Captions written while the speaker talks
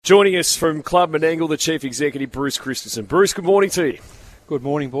Joining us from Club Menangle, the Chief Executive, Bruce Christensen. Bruce, good morning to you. Good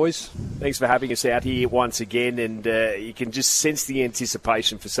morning, boys. Thanks for having us out here once again, and you can just sense the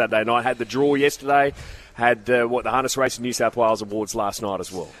anticipation for Saturday night. Had the draw yesterday, had the Harness Racing New South Wales Awards last night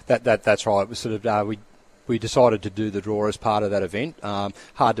as well. That's right. It was sort of we decided to do the draw as part of that event.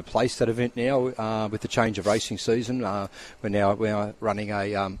 Hard to place that event now with the change of racing season. We're running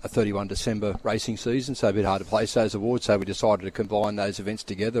a 31 December racing season, so a bit hard to place those awards. So we decided to combine those events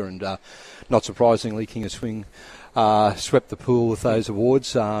together, and not surprisingly, King of Swing swept the pool with those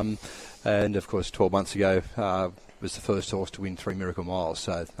awards. And of course, 12 months ago, was the first horse to win 3 Miracle Miles.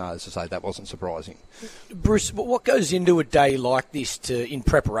 So, as I say, that wasn't surprising. Bruce, what goes into a day like this in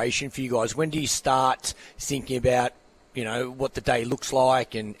preparation for you guys? When do you start thinking about, what the day looks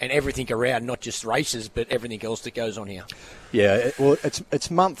like and everything around, not just races, but everything else that goes on here? Yeah, well,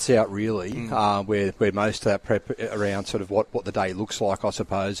 it's months out really, where most of that prep around sort of what the day looks like, I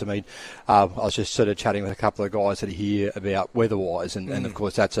suppose. I mean, I was just sort of chatting with a couple of guys that are here about weather-wise, and of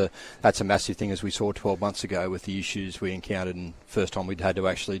course that's a massive thing, as we saw 12 months ago with the issues we encountered, and first time we'd had to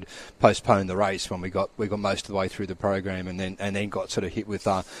actually postpone the race when we got most of the way through the program, and then got sort of hit with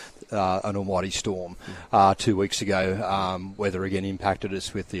an almighty storm 2 weeks ago. Weather again impacted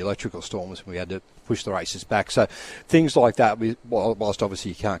us with the electrical storms, and we had to push the races back. So things like that, whilst obviously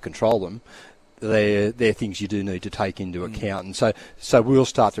you can't control them, they're things you do need to take into account. And so we'll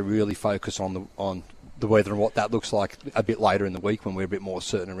start to really focus on the weather and what that looks like a bit later in the week when we're a bit more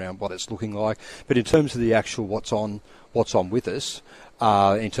certain around what it's looking like. But in terms of the actual what's on with us,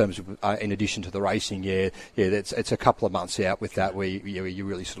 in terms of in addition to the racing, it's a couple of months out with that where you're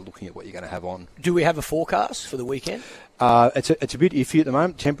really sort of looking at what you're going to have on. Do we have a forecast for the weekend? It's a bit iffy at the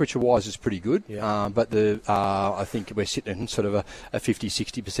moment. Temperature-wise, it's pretty good, but I think we're sitting in sort of a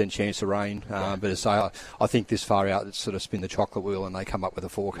 50-60% chance of rain. But as I say, I think this far out, it's sort of spin the chocolate wheel and they come up with a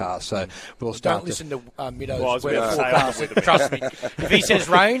forecast. So we'll start. Don't listen to Middo's weather forecast. Trust me. If he says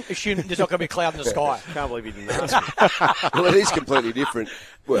rain, assume there's not going to be a cloud in the sky. Can't believe he didn't ask me. Well, it is completely different.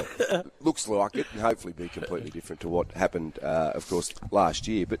 Well, looks like it, and hopefully be completely different to what happened, of course, last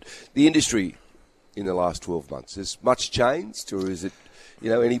year. But the industry in the last 12 months, has much changed, or is it,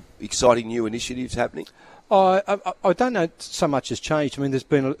 any exciting new initiatives happening? I don't know so much has changed. I mean, there's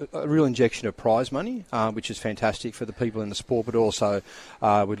been a real injection of prize money, which is fantastic for the people in the sport, but also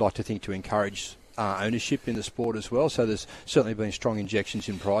we'd like to think to encourage ownership in the sport as well. So there's certainly been strong injections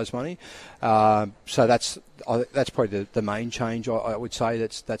in prize money. So that's probably the main change I would say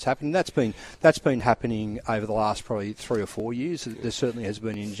that's happened. That's been happening over the last probably 3 or 4 years. There certainly has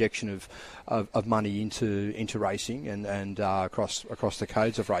been an injection of money into racing and across the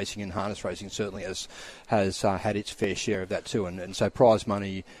codes of racing, and harness racing certainly has had its fair share of that too. And so prize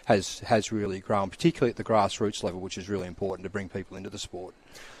money has really grown, particularly at the grassroots level, which is really important to bring people into the sport.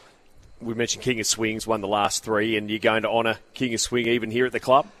 We mentioned King of Swings won the last 3, and you're going to honour King of Swing even here at the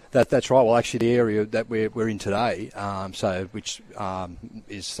club? That's right. Well, actually, the area that we're in today, which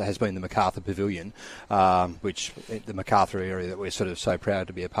has been the Macarthur Pavilion, which the Macarthur area that we're sort of so proud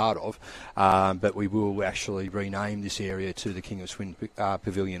to be a part of. But we will actually rename this area to the King of Swing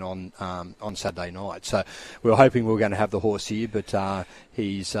Pavilion on Saturday night. So we're hoping we're going to have the horse here, but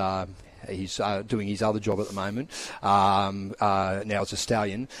he's doing his other job at the moment. Now it's a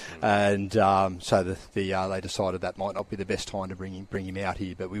stallion, and so they decided that might not be the best time to bring him out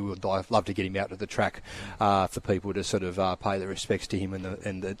here. But we would love to get him out to the track for people to sort of pay their respects to him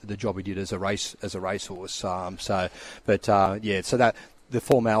and the job he did as a racehorse. So that. The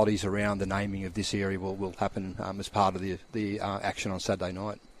formalities around the naming of this area will happen as part of the action on Saturday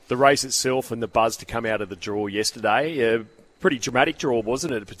night. The race itself and the buzz to come out of the draw yesterday. Pretty dramatic draw,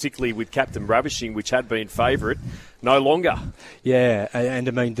 wasn't it? Particularly with Captain Ravishing, which had been favourite, no longer. Yeah, and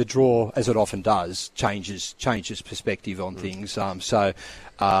I mean the draw, as it often does, changes perspective on things. So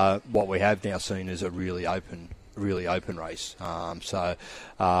what we have now seen is a really open race. That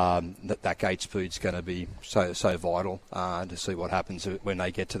gate speed's going to be so vital to see what happens when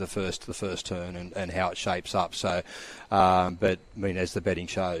they get to the first turn and how it shapes up. So, but I mean, as the betting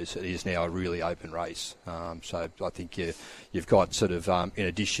shows, it is now a really open race. So I think you've got sort of in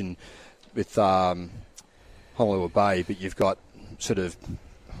addition with Honolulu Bay, but you've got sort of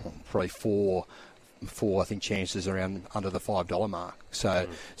probably four I think chances around under the $5 mark. So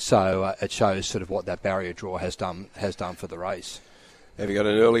it shows sort of what that barrier draw has done for the race. Have you got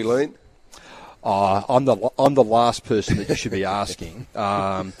an early lean? I'm the last person that you should be asking.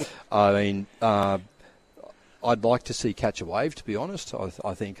 I mean, I'd like to see Catch a Wave, to be honest.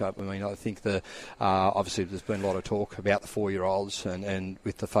 I think the obviously there's been a lot of talk about the 4-year-olds and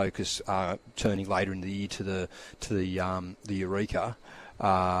with the focus turning later in the year to the Eureka.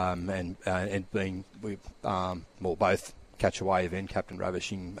 and being both Catchaway and Captain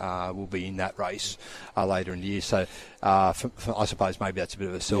Ravishing will be in that race later in the year. So I suppose maybe that's a bit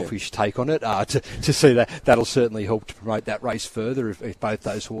of a selfish take on it to see that. That'll certainly help to promote that race further if both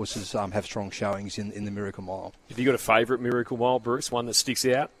those horses have strong showings in the Miracle Mile. Have you got a favourite Miracle Mile, Bruce, one that sticks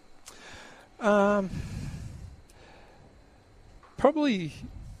out? Probably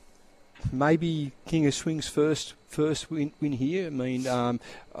maybe King of Swing's first win here. I mean,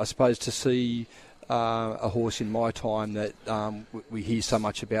 I suppose to see a horse in my time that we hear so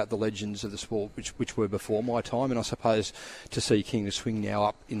much about the legends of the sport, which were before my time, and I suppose to see King of Swing now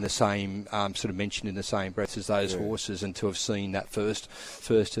up in the same sort of mentioned in the same breath as those horses, and to have seen that first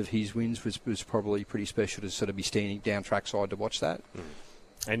of his wins was probably pretty special to sort of be standing down trackside to watch that.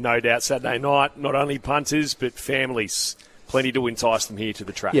 And no doubt Saturday night, not only punters but families, plenty to entice them here to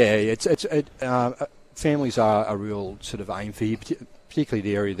the track. Yeah, families are a real sort of aim for here, particularly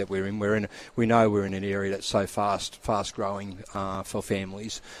the area that we're in. We know we're in an area that's so fast growing for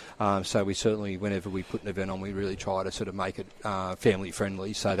families. So we certainly, whenever we put an event on, we really try to sort of make it family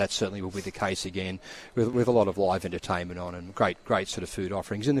friendly. So that certainly will be the case again, with a lot of live entertainment on and great sort of food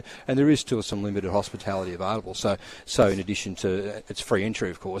offerings. And there is still some limited hospitality available. So in addition to, it's free entry,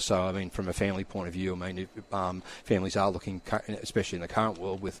 of course. So I mean, from a family point of view, I mean, families are looking, especially in the current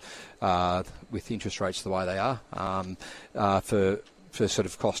world with interest rates the way they are, for sort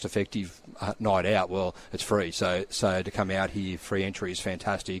of cost-effective night out, well, it's free. So to come out here, free entry is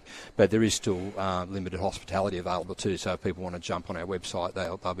fantastic. But there is still limited hospitality available too. So if people want to jump on our website,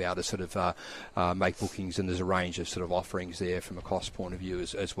 they'll be able to sort of make bookings, and there's a range of sort of offerings there from a cost point of view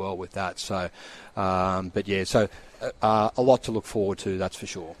as well with that. So, so a lot to look forward to, that's for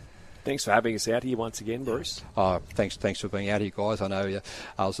sure. Thanks for having us out here once again, Bruce. Thanks for being out here, guys. I know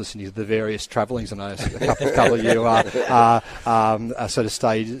I was listening to the various travellings. I know a couple of you sort of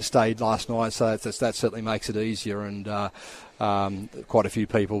stayed last night, so that certainly makes it easier. And quite a few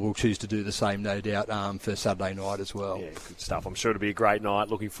people will choose to do the same, no doubt, for Saturday night as well. Yeah, good stuff. I'm sure it'll be a great night.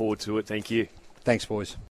 Looking forward to it. Thank you. Thanks, boys.